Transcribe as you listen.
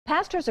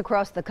Pastors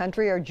across the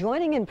country are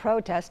joining in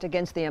protest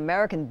against the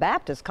American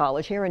Baptist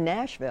College here in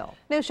Nashville.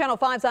 News Channel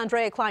 5's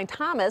Andrea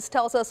Klein-Thomas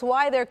tells us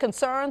why their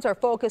concerns are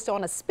focused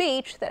on a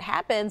speech that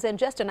happens in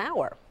just an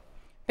hour.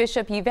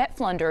 Bishop Yvette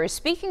Flunder is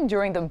speaking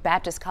during the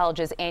Baptist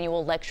College's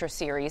annual lecture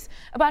series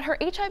about her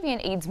HIV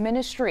and AIDS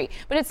ministry.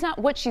 But it's not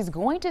what she's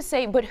going to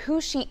say, but who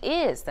she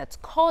is that's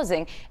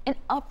causing an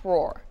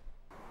uproar.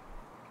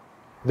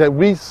 That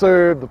we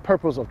serve the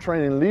purpose of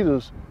training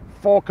leaders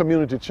for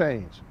community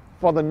change,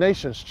 for the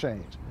nation's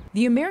change.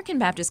 The American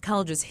Baptist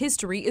College's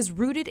history is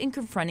rooted in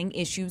confronting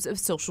issues of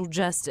social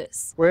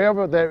justice.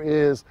 Wherever there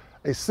is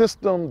a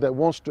system that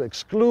wants to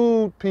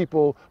exclude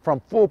people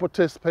from full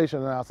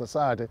participation in our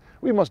society,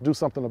 we must do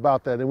something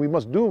about that, and we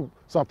must do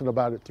something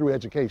about it through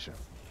education.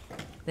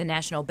 The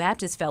National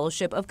Baptist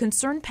Fellowship of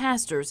Concerned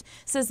Pastors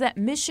says that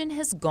mission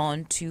has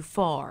gone too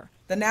far.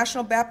 The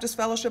National Baptist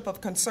Fellowship of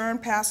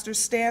Concerned Pastors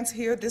stands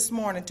here this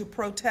morning to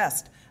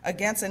protest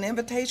against an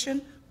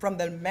invitation from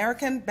the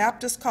American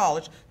Baptist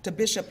College to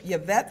Bishop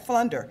Yvette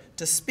Flunder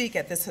to speak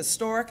at this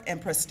historic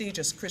and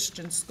prestigious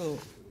Christian school.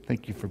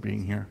 Thank you for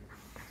being here.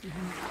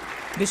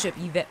 Bishop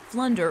Yvette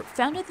Flunder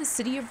founded the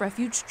City of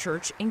Refuge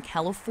Church in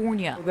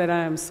California. That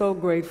I am so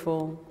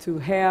grateful to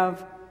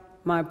have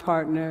my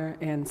partner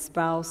and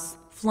spouse.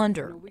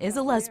 Flunder is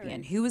a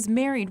lesbian who is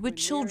married with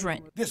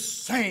children. This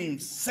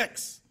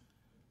same-sex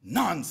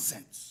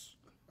nonsense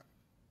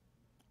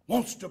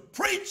wants to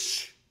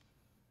preach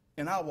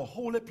in our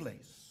holy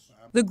place.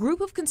 The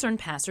group of concerned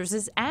pastors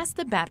has asked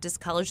the Baptist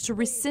College to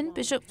rescind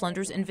Bishop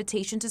Flunder's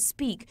invitation to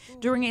speak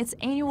during its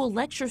annual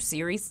lecture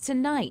series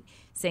tonight,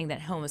 saying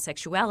that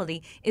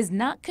homosexuality is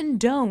not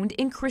condoned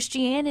in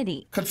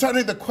Christianity.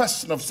 Concerning the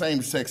question of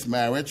same-sex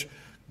marriage,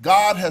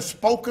 God has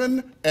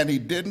spoken and he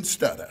didn't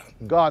stutter.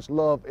 God's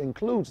love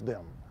includes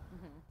them.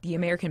 The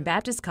American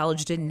Baptist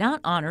College did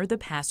not honor the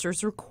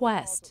pastor's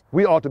request.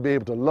 We ought to be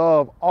able to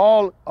love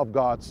all of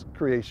God's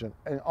creation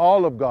and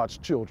all of God's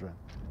children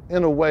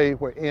in a way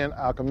wherein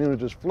our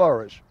communities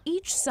flourish.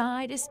 Each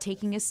side is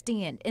taking a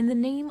stand in the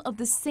name of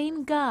the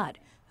same God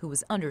who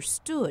is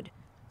understood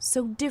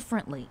so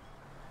differently.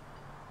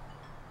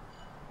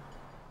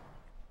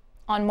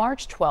 On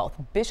March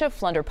 12th, Bishop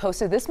Flunder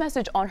posted this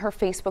message on her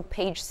Facebook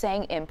page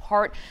saying, in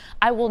part,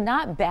 "I will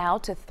not bow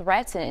to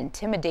threats and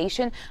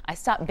intimidation. I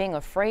stopped being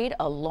afraid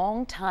a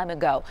long time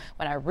ago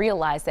when I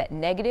realized that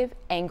negative,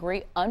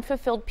 angry,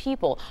 unfulfilled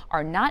people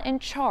are not in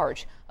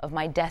charge of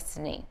my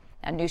destiny."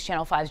 Now, News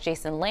Channel 5's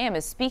Jason Lamb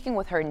is speaking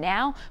with her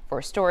now for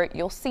a story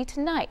you'll see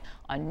tonight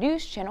on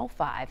News Channel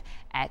 5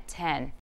 at 10.